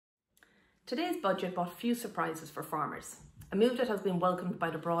Today's budget brought few surprises for farmers, a move that has been welcomed by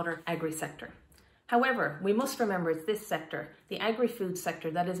the broader agri-sector. However, we must remember it's this sector, the agri-food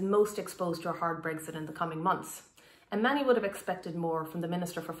sector, that is most exposed to a hard Brexit in the coming months. And many would have expected more from the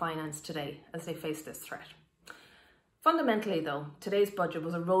Minister for Finance today as they face this threat. Fundamentally though, today's budget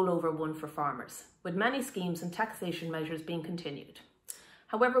was a rollover one for farmers, with many schemes and taxation measures being continued.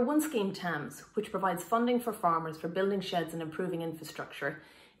 However, one scheme, TAMS, which provides funding for farmers for building sheds and improving infrastructure,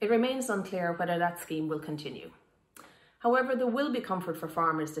 it remains unclear whether that scheme will continue. However, there will be comfort for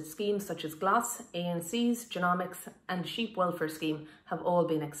farmers that schemes such as GLAS, ANC's, Genomics and Sheep Welfare Scheme have all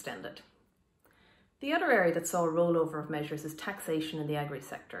been extended. The other area that saw a rollover of measures is taxation in the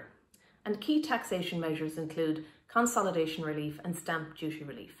agri-sector. And key taxation measures include consolidation relief and stamp duty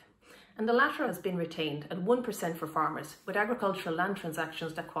relief. And the latter has been retained at 1% for farmers with agricultural land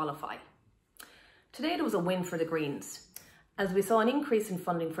transactions that qualify. Today there was a win for the Greens, as we saw an increase in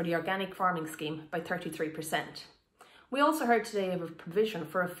funding for the organic farming scheme by 33%. We also heard today of a provision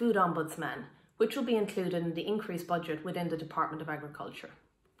for a food ombudsman, which will be included in the increased budget within the Department of Agriculture.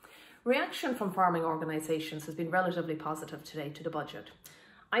 Reaction from farming organisations has been relatively positive today to the budget.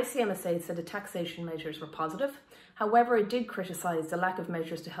 ICMSA said the taxation measures were positive, however it did criticise the lack of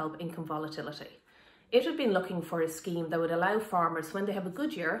measures to help income volatility. It had been looking for a scheme that would allow farmers, when they have a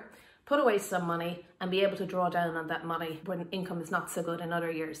good year, put away some money and be able to draw down on that money when income is not so good in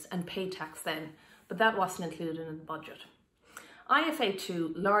other years and pay tax then, but that wasn't included in the budget. IFA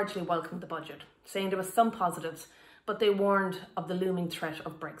too largely welcomed the budget, saying there were some positives, but they warned of the looming threat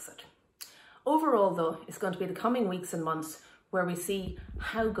of Brexit. Overall though, it's going to be the coming weeks and months where we see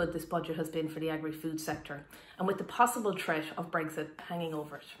how good this budget has been for the agri-food sector and with the possible threat of Brexit hanging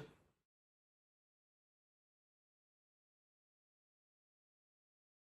over it.